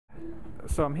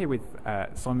So I'm here with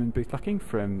Simon booth-luckin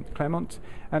from Claremont.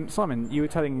 Simon, you were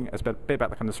telling us a bit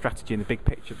about the kind of strategy and the big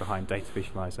picture behind data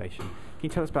visualization. Can you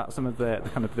tell us about some of the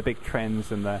kind of the big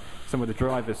trends and some of the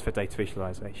drivers for data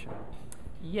visualization?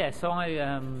 Yeah, so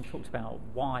I talked about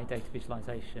why data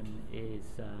visualization is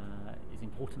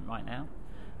important right now.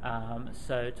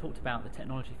 So talked about the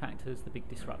technology factors, the big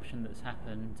disruption that's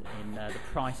happened in the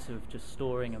price of just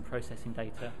storing and processing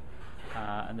data,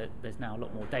 and that there's now a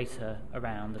lot more data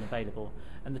around and available,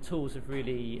 and the tools have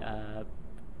really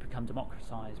become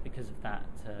democratized because of that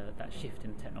shift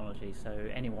in technology, so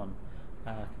anyone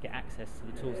can get access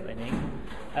to the tools that they need.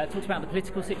 Talked about the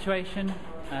political situation,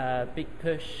 big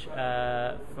push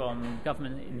from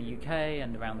government in the UK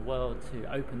and around the world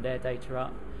to open their data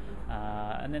up.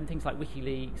 And then things like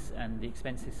WikiLeaks and the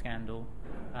expenses scandal,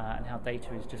 and how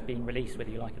data is just being released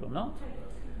whether you like it or not,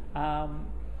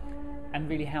 and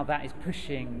really how that is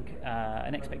pushing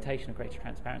an expectation of greater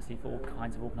transparency for all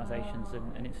kinds of organisations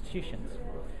and institutions.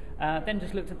 Then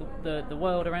just looked at the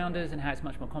world around us and how it's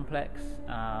much more complex,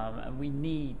 and we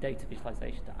need data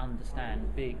visualisation to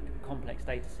understand big complex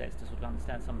data sets, to sort of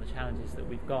understand some of the challenges that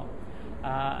we've got,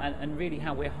 and really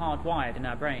how we're hardwired in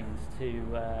our brains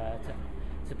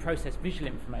to process visual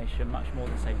information much more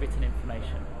than, say, written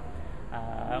information.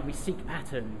 We seek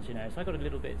patterns, so I got a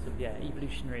little bit of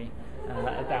evolutionary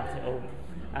about it all.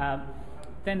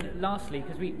 Then lastly,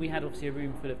 because we had obviously a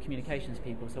room full of communications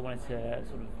people, so I wanted to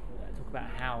sort of talk about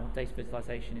how data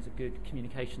visualization is a good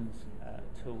communications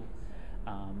tool.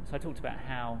 So I talked about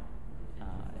how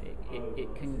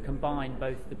it can combine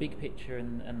both the big picture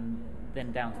and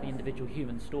then down to the individual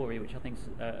human story, which I think is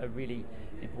a really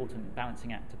important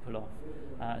balancing act to pull off.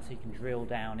 So you can drill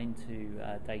down into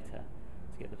data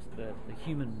to get the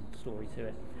human story to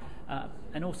it.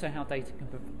 And also how data can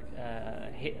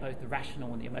hit both the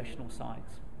rational and the emotional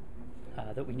sides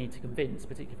that we need to convince,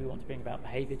 particularly if we want to bring about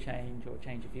behaviour change or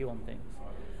change of view on things.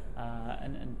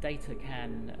 And data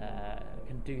can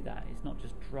do that. It's not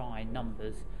just dry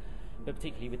numbers, but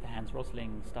particularly with the Hans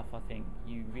Rosling stuff, I think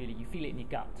you feel it in your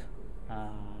gut.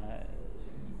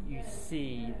 You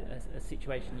see a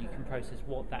situation, you can process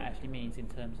what that actually means in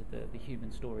terms of the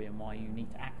human story and why you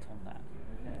need to act on that.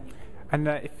 And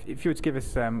if you were to give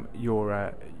us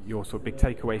your sort of big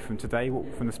takeaway from today,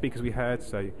 from the speakers we heard,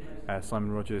 so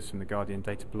Simon Rogers from the Guardian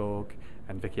Data blog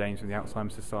and Vicky Ames from the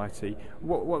Alzheimer's Society,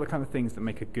 what are the kind of things that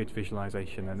make a good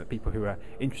visualization and that people who are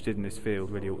interested in this field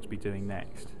really ought to be doing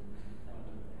next?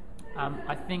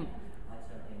 I think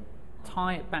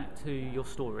tie it back to your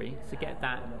story, so get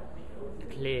that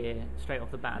clear straight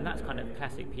off the bat, and that's kind of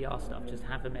classic PR stuff. Just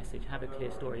have a message, have a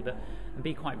clear story, and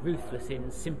be quite ruthless in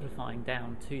simplifying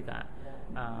down to that.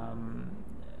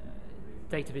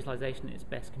 Data visualization at its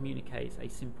best communicates a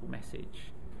simple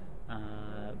message,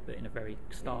 but in a very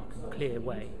stark and clear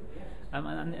way.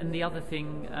 And the other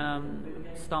thing,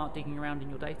 start digging around in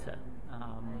your data.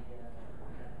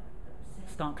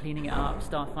 Start cleaning it up,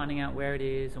 start finding out where it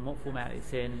is and what format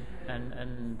it's in,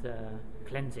 and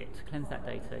cleanse that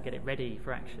data, get it ready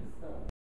for action.